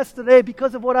I've done yesterday,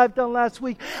 because of what I've done last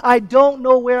week, I don't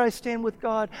know where I stand with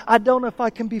God. I don't know if I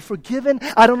can be forgiven.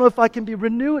 I don't know if I can be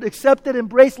renewed, accepted,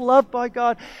 embraced, loved by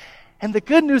God. And the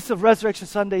good news of Resurrection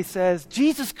Sunday says,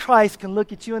 Jesus Christ can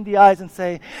look at you in the eyes and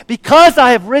say, because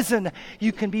I have risen,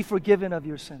 you can be forgiven of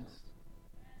your sins.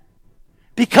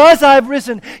 Because I have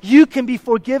risen, you can be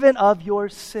forgiven of your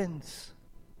sins.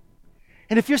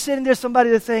 And if you're sitting there, somebody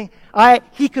that's saying,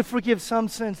 he could forgive some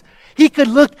sins. He could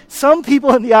look some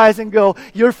people in the eyes and go,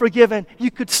 you're forgiven.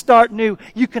 You could start new.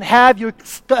 You can have your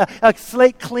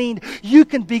slate cleaned. You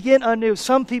can begin anew.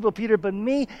 Some people, Peter, but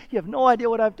me, you have no idea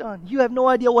what I've done. You have no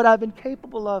idea what I've been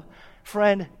capable of.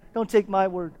 Friend, don't take my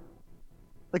word.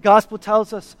 The gospel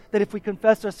tells us that if we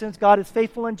confess our sins, God is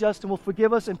faithful and just and will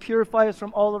forgive us and purify us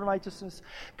from all unrighteousness.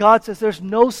 God says there's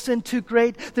no sin too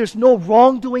great. There's no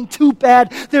wrongdoing too bad.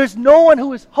 There's no one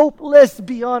who is hopeless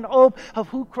beyond hope of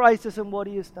who Christ is and what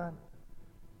he has done.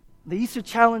 The Easter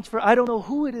challenge for I don't know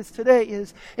who it is today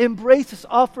is embrace this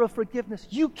offer of forgiveness.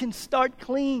 You can start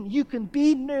clean. You can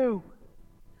be new.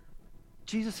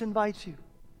 Jesus invites you.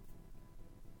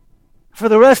 For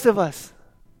the rest of us,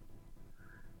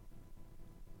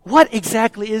 what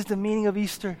exactly is the meaning of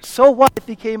Easter? So what if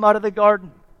he came out of the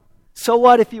garden? So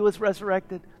what if he was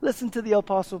resurrected? Listen to the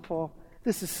Apostle Paul.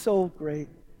 This is so great.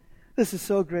 This is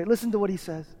so great. Listen to what he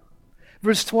says.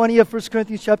 Verse 20 of 1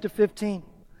 Corinthians chapter 15.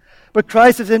 But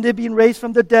Christ is indeed being raised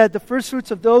from the dead, the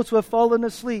firstfruits of those who have fallen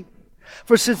asleep.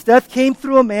 For since death came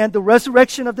through a man, the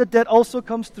resurrection of the dead also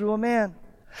comes through a man.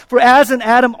 For as in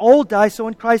Adam all die, so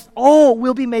in Christ all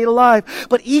will be made alive.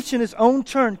 But each in his own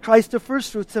turn, Christ the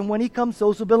firstfruits, and when he comes,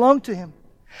 those who belong to him.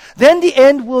 Then the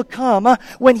end will come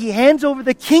when he hands over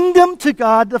the kingdom to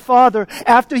God the Father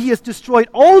after he has destroyed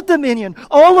all dominion,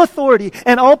 all authority,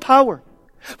 and all power.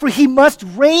 For he must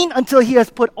reign until he has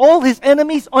put all his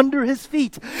enemies under his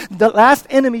feet. The last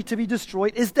enemy to be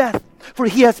destroyed is death. For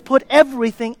he has put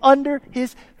everything under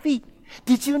his feet.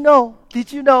 Did you know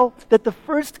that the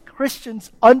first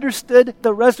Christians understood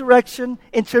the resurrection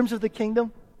in terms of the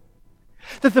kingdom?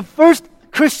 That the first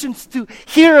Christians to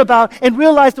hear about and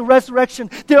realize the resurrection,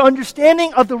 their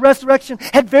understanding of the resurrection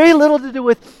had very little to do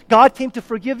with God came to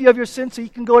forgive you of your sins so you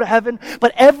can go to heaven,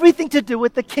 but everything to do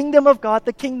with the kingdom of God,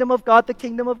 the kingdom of God, the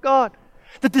kingdom of God.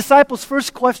 The disciples'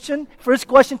 first question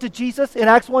to Jesus in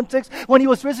Acts 1:6 when he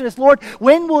was risen is, Lord,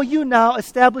 when will you now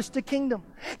establish the kingdom?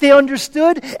 They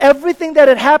understood everything that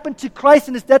had happened to Christ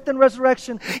in his death and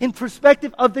resurrection in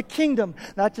perspective of the kingdom,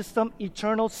 not just some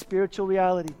eternal spiritual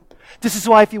reality. This is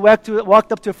why if you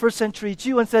walked up to a first century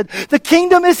Jew and said, the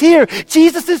kingdom is here,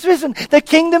 Jesus is risen, the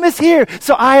kingdom is here,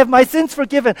 so I have my sins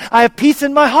forgiven, I have peace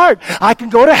in my heart, I can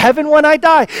go to heaven when I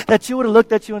die, that Jew would have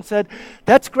looked at you and said,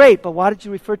 that's great, but why did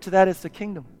you refer to that as the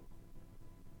kingdom?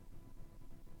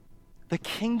 The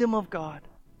kingdom of God.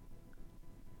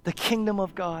 The kingdom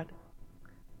of God.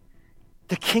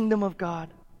 The kingdom of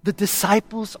God. The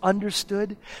disciples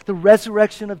understood the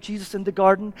resurrection of Jesus in the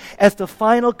garden as the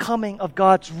final coming of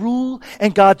God's rule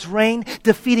and God's reign,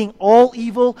 defeating all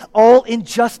evil, all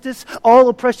injustice, all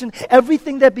oppression,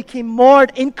 everything that became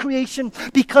marred in creation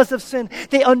because of sin.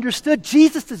 They understood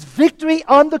Jesus' victory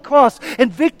on the cross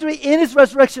and victory in his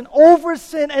resurrection over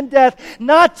sin and death,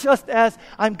 not just as,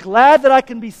 I'm glad that I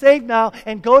can be saved now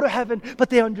and go to heaven,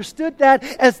 but they understood that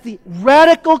as the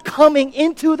radical coming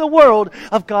into the world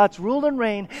of God's rule and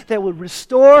reign that would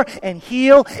restore and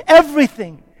heal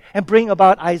everything and bring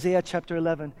about Isaiah chapter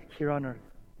 11 here on earth.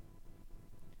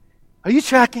 Are you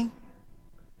tracking?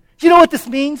 Do you know what this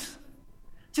means?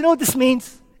 Do you know what this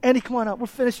means? Andy, come on up. We're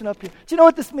finishing up here. Do you know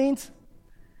what this means?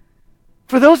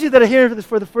 For those of you that are hearing this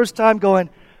for the first time going,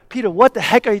 Peter, what the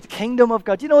heck are you, the kingdom of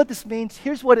God? Do you know what this means?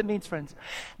 Here's what it means, friends.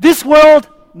 This world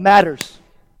matters.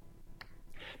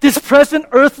 This present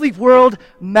earthly world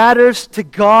matters to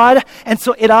God, and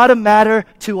so it ought to matter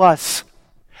to us.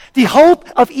 The hope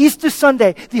of Easter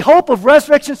Sunday, the hope of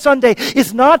Resurrection Sunday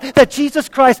is not that Jesus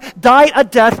Christ died a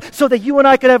death so that you and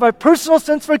I could have our personal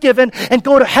sins forgiven and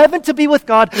go to heaven to be with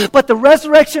God, but the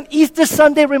resurrection Easter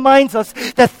Sunday reminds us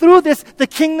that through this, the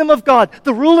kingdom of God,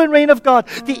 the rule and reign of God,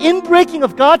 the inbreaking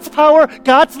of God's power,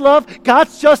 God's love,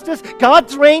 God's justice,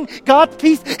 God's reign, God's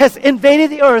peace has invaded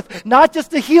the earth, not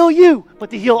just to heal you, but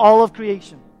to heal all of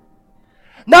creation.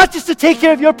 Not just to take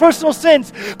care of your personal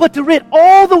sins, but to rid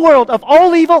all the world of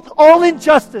all evil, all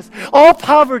injustice, all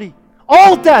poverty,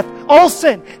 all death, all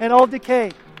sin, and all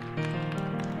decay.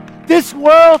 This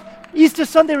world, Easter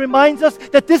Sunday reminds us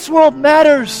that this world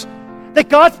matters. That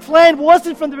God's plan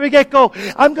wasn't from the very get-go,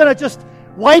 I'm going to just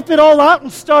wipe it all out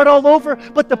and start all over.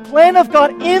 But the plan of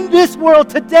God in this world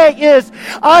today is,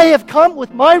 I have come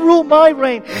with my rule, my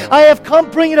reign. I have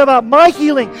come bringing about my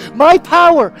healing, my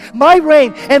power, my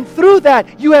reign. And through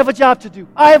that, you have a job to do.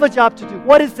 I have a job to do.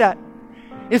 What is that?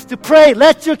 It's to pray,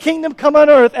 let your kingdom come on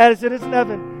earth as it is in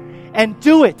heaven. And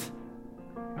do it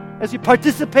as you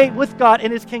participate with God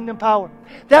in his kingdom power.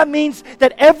 That means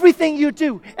that everything you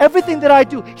do, everything that I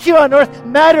do here on earth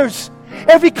matters.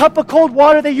 Every cup of cold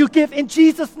water that you give in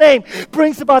Jesus' name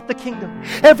brings about the kingdom.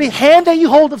 Every hand that you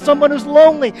hold of someone who's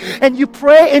lonely and you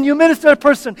pray and you minister to a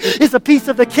person is a piece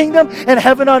of the kingdom and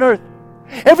heaven on earth.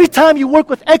 Every time you work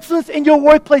with excellence in your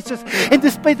workplaces and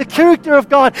display the character of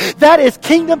God, that is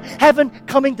kingdom heaven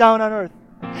coming down on earth.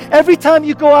 Every time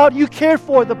you go out, you care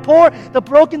for the poor, the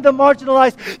broken, the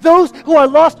marginalized, those who are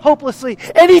lost hopelessly.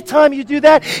 Anytime you do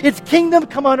that, it's kingdom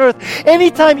come on earth.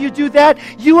 Anytime you do that,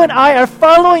 you and I are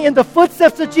following in the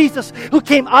footsteps of Jesus, who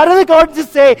came out of the garden to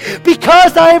say,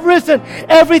 because I have risen,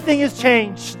 everything is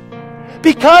changed.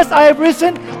 Because I have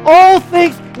risen, all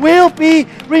things will be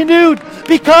renewed.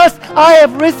 Because I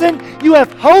have risen, you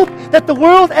have hope that the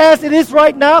world as it is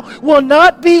right now will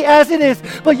not be as it is.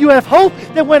 But you have hope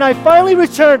that when I finally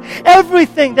return,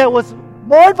 everything that was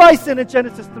marred by sin in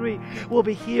Genesis 3 will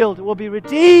be healed, will be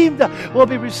redeemed, will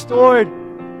be restored.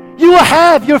 You will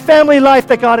have your family life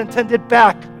that God intended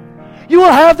back. You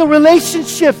will have the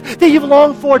relationships that you've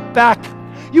longed for back.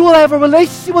 You will have a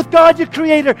relationship with God, your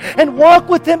Creator, and walk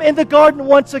with him in the garden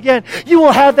once again. You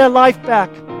will have that life back.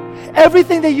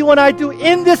 Everything that you and I do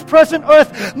in this present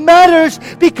earth matters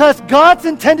because God's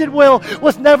intended will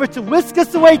was never to whisk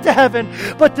us away to heaven,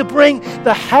 but to bring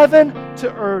the heaven to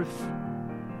earth.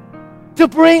 To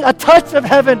bring a touch of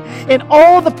heaven in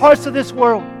all the parts of this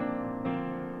world.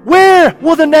 Where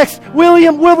will the next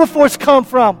William Wilberforce come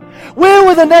from? Where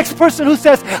will the next person who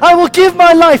says, I will give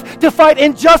my life to fight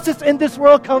injustice in this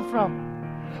world come from?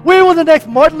 Where will the next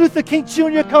Martin Luther King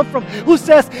Jr. come from, who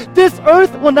says, this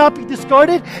earth will not be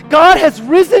discarded. God has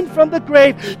risen from the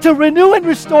grave to renew and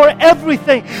restore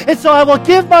everything. And so I will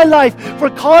give my life for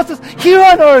causes here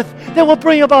on earth that will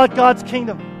bring about God's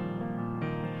kingdom.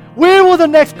 Where will the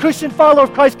next Christian follower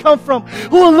of Christ come from,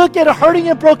 who will look at a hurting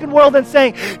and broken world and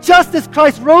saying, just as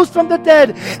Christ rose from the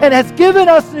dead and has given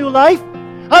us new life,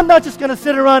 I'm not just going to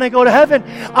sit around and go to heaven.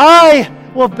 I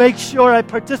will make sure I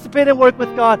participate and work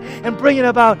with God and bringing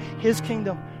about his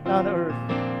kingdom on earth.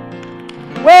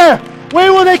 Where?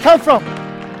 Where will they come from?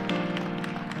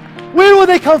 Where will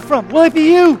they come from? Will it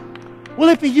be you? Will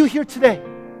it be you here today?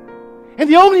 And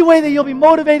the only way that you'll be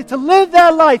motivated to live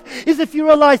that life is if you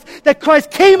realize that Christ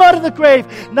came out of the grave,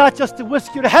 not just to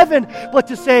whisk you to heaven, but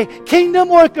to say, kingdom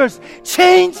workers,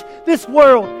 change this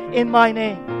world in my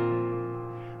name.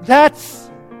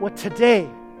 That's what today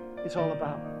is all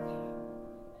about.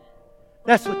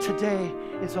 That's what today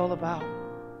is all about.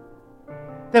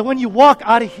 That when you walk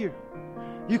out of here,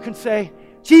 you can say,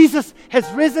 Jesus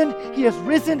has risen. He has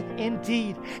risen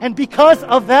indeed. And because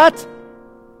of that,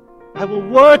 I will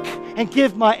work and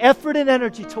give my effort and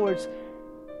energy towards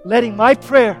letting my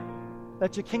prayer,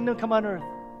 that your kingdom come on earth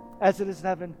as it is in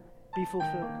heaven, be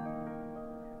fulfilled.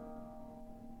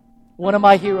 One of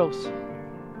my heroes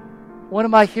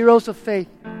of faith.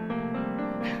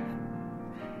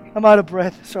 I'm out of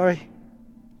breath, sorry.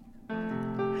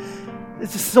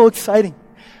 This is so exciting.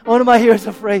 One of my heroes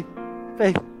of faith,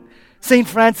 St.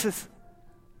 Francis,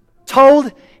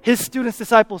 told his students,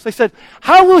 disciples, they said,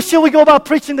 shall we go about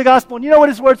preaching the gospel? And you know what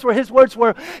his words were? His words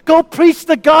were, go preach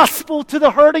the gospel to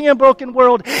the hurting and broken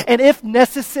world, and if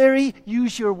necessary,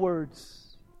 use your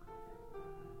words.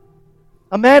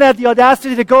 A man had the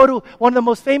audacity to go to one of the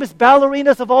most famous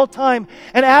ballerinas of all time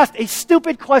and asked a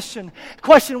stupid question. The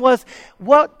question was,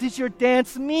 what does your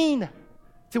dance mean?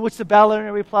 To which the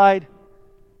ballerina replied,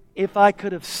 if I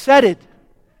could have said it,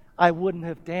 I wouldn't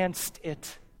have danced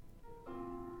it.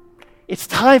 It's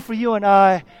time for you and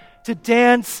I to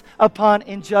dance upon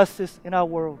injustice in our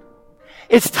world.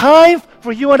 It's time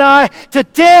for you and I to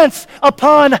dance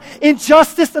upon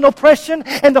injustice and oppression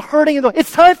and the hurting.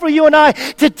 It's time for you and I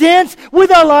to dance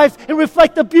with our lives and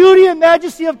reflect the beauty and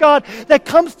majesty of God that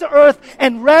comes to earth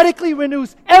and radically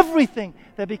renews everything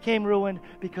that became ruined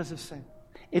because of sin.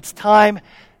 It's time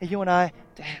that you and I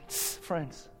dance,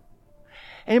 friends.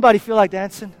 Anybody feel like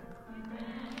dancing?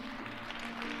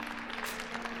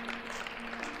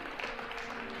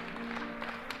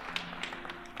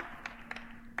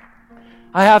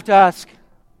 I have to ask.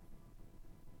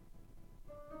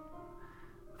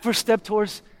 First step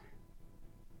towards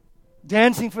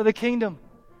dancing for the kingdom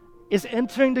is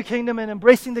entering the kingdom and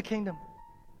embracing the kingdom.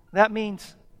 That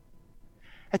means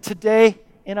that today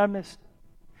in our midst,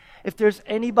 if there's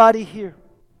anybody here,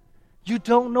 you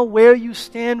don't know where you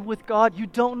stand with God. You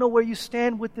don't know where you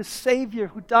stand with the Savior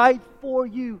who died for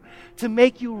you to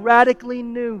make you radically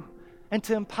new and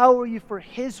to empower you for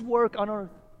His work on earth.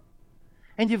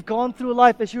 And you've gone through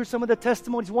life, as you hear some of the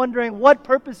testimonies, wondering, what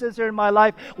purpose is there in my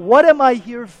life? What am I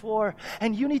here for?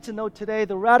 And you need to know today,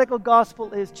 the radical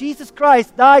gospel is Jesus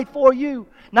Christ died for you,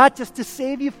 not just to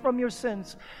save you from your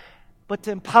sins, but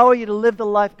to empower you to live the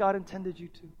life God intended you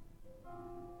to.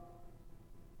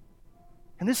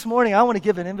 And this morning, I want to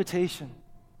give an invitation.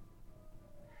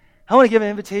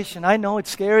 I know it's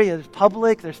scary. There's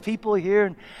public. There's people here.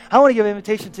 And I want to give an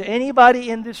invitation to anybody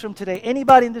in this room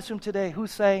today who's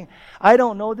saying, I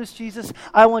don't know this Jesus.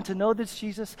 I want to know this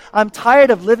Jesus. I'm tired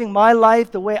of living my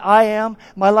life the way I am,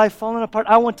 my life falling apart.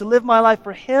 I want to live my life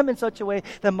for Him in such a way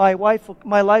that my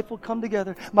life will come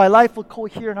together. My life will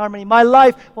cohere in harmony. My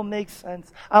life will make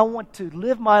sense. I want to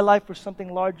live my life for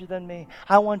something larger than me.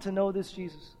 I want to know this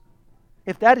Jesus.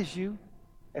 If that is you,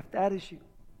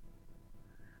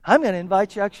 I'm going to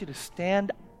invite you actually to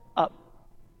stand up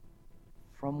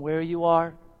from where you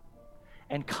are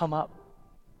and come up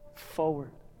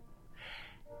forward.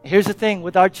 Here's the thing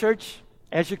with our church,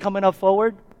 as you're coming up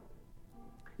forward,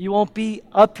 you won't be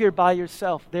up here by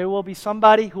yourself. There will be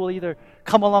somebody who will either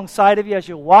come alongside of you as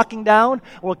you're walking down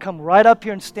or will come right up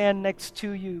here and stand next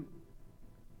to you.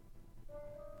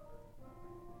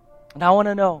 And I want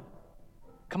to know,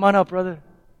 come on up, brother.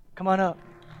 Come on up.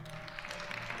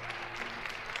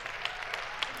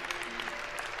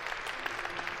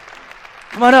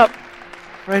 Come on up.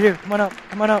 Right here. Come on up.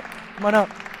 Come on up. Come on up.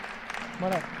 Come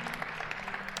on up.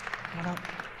 Come on up.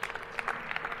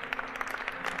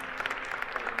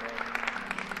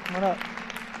 Come on up.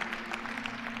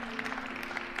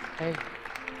 Hey.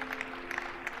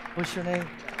 What's your name?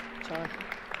 Charles.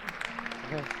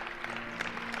 Okay.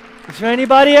 Is there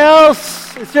anybody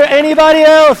else? Is there anybody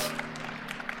else?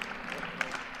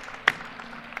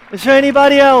 Is there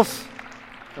anybody else?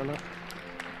 Philip.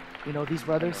 You know these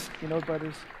brothers? You know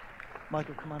brothers?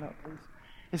 Michael, come on up, please.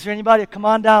 Is there anybody? Come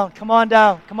on down. Come on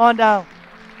down. Come on down.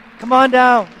 Come on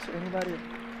down. Is there anybody?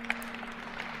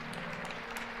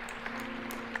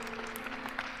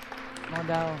 Come on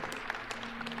down.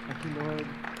 Thank you, Lord.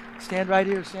 Stand right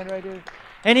here. Stand right here.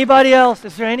 Anybody else?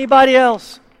 Is there anybody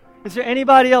else? Is there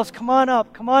anybody else? Come on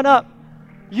up. Come on up.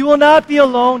 You will not be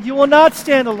alone. You will not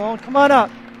stand alone. Come on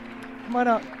up. Come on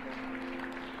up.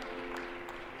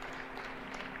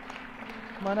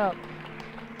 Come on up.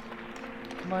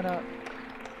 Come on up.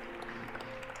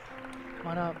 Come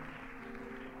on up.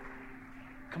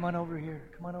 Come on over here.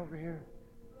 Come on over here.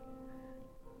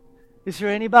 Is there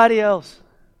anybody else?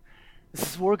 This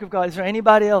is the work of God. Is there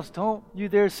anybody else? Don't you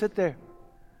dare sit there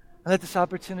and let this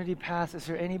opportunity pass. Is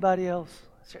there anybody else?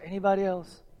 Is there anybody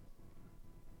else?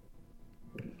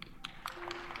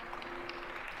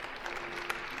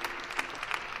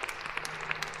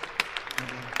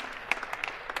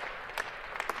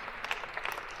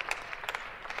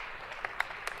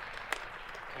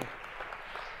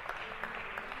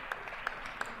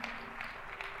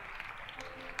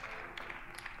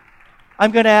 I'm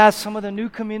going to ask some of the new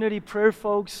community prayer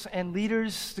folks and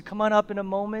leaders to come on up in a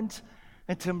moment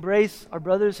and to embrace our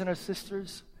brothers and our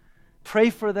sisters, pray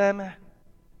for them,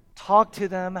 talk to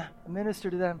them,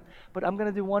 minister to them. But I'm going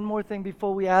to do one more thing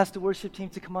before we ask the worship team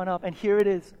to come on up. And here it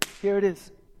is. Here it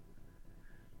is.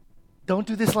 Don't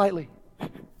do this lightly.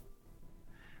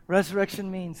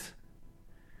 Resurrection means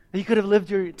that you could have lived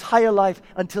your entire life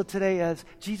until today as,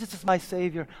 Jesus is my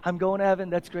Savior. I'm going to heaven.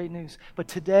 That's great news. But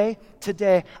today,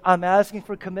 I'm asking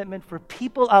for commitment for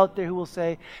people out there who will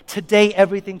say, today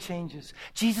everything changes.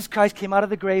 Jesus Christ came out of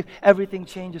the grave. Everything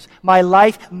changes. My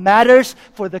life matters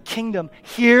for the kingdom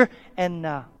here and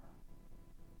now.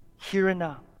 Here and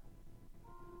now.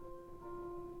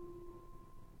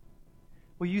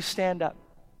 Will you stand up?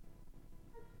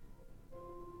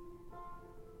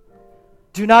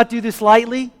 Do not do this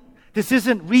lightly. This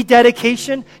isn't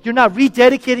rededication. You're not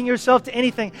rededicating yourself to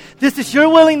anything. This is your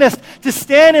willingness to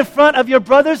stand in front of your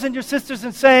brothers and your sisters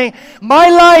and saying, my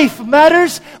life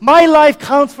matters. My life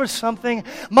counts for something.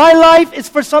 My life is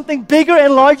for something bigger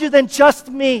and larger than just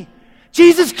me.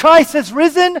 Jesus Christ has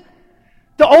risen.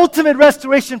 The ultimate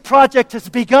restoration project has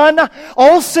begun.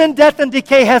 All sin, death, and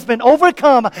decay has been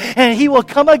overcome. And He will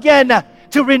come again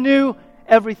to renew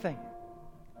everything.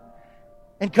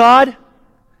 And God,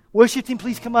 worship team,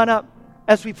 please come on up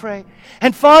as we pray.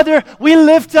 And Father, we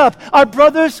lift up our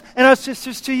brothers and our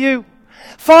sisters to You.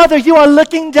 Father, You are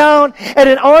looking down at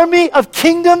an army of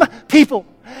kingdom people.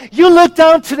 You look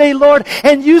down today, Lord,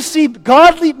 and You see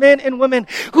godly men and women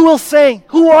who are saying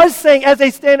as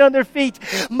they stand on their feet,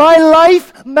 my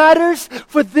life matters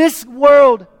for this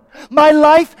world. My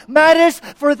life matters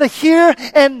for the here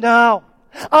and now.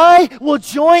 I will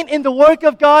join in the work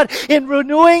of God in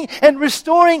renewing and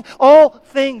restoring all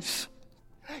things.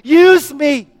 Use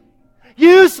me,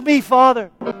 Father.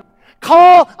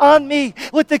 Call on me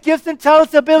with the gifts and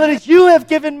talents and abilities You have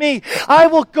given me. I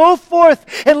will go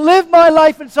forth and live my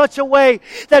life in such a way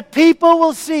that people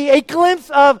will see a glimpse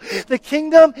of the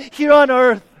kingdom here on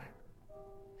earth.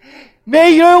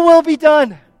 May Your will be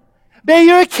done. May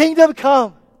Your kingdom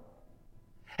come.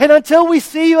 And until we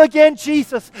see You again,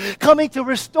 Jesus, coming to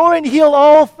restore and heal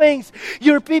all things,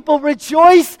 Your people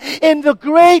rejoice in the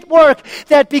great work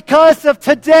that because of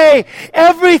today,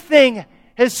 everything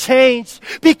has changed.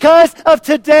 Because of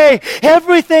today,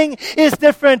 everything is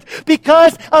different.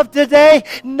 Because of today,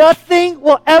 nothing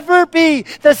will ever be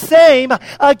the same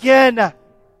again.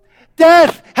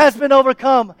 Death has been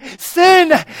overcome. Sin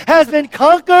has been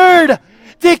conquered.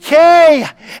 Decay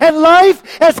and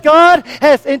life as God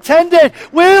has intended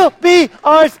will be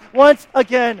ours once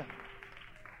again.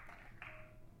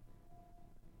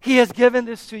 He has given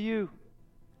this to you.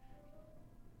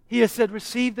 He has said,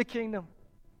 receive the kingdom.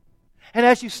 And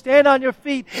as you stand on your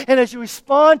feet and as you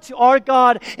respond to our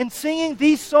God in singing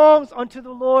these songs unto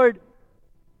the Lord,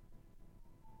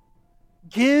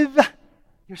 give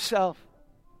yourself,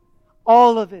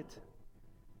 all of it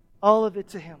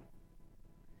to Him.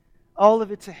 All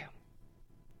of it to Him.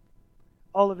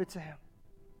 All of it to Him.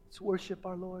 Let's worship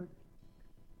our Lord.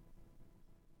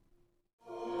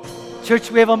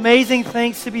 Church, we have amazing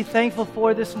things to be thankful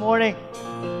for this morning.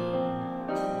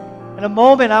 In a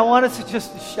moment, I want us to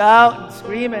just shout and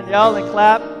scream and yell and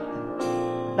clap.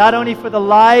 Not only for the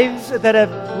lives that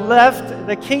have left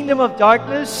the kingdom of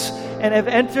darkness and have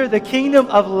entered the kingdom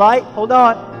of light. Hold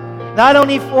on. Not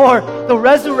only for the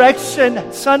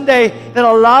resurrection Sunday that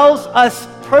allows us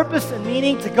purpose and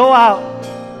meaning to go out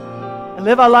and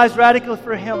live our lives radically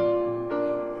for Him.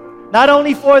 Not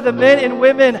only for the men and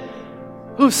women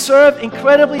who served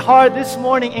incredibly hard this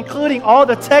morning, including all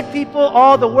the tech people,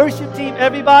 all the worship team,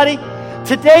 everybody.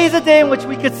 Today is a day in which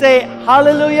we could say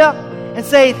hallelujah and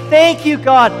say thank You,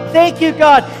 God. Thank You,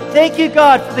 God. Thank You,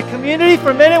 God, for the community,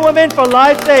 for men and women, for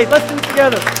lives saved. Let's do it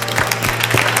together.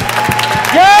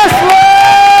 Yes,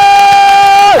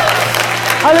 Lord!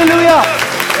 Hallelujah!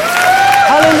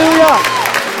 Hallelujah.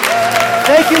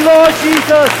 Thank You, Lord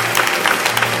Jesus.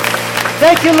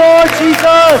 Thank You, Lord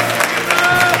Jesus.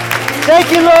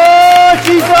 Thank You, Lord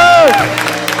Jesus.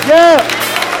 Yeah.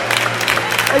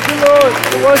 Thank You, Lord, for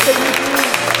the work that You do.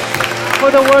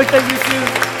 For the work that You do.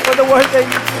 For the work that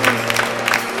You do.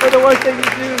 for the work that you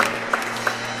do.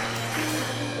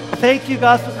 Thank you,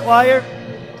 Gospel Choir.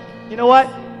 You know what?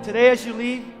 Today as you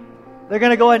leave, they're going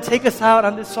to go and take us out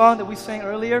on this song that we sang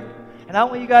earlier. And I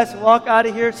want you guys to walk out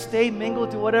of here, stay, mingle,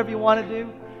 do whatever you want to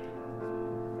do.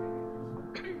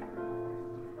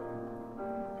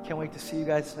 Can't wait to see you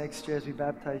guys next year as we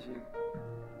baptize you.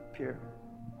 Pure.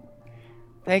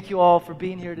 Thank you all for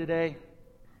being here today.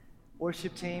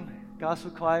 Worship team,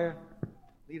 Gospel Choir,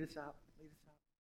 lead us out.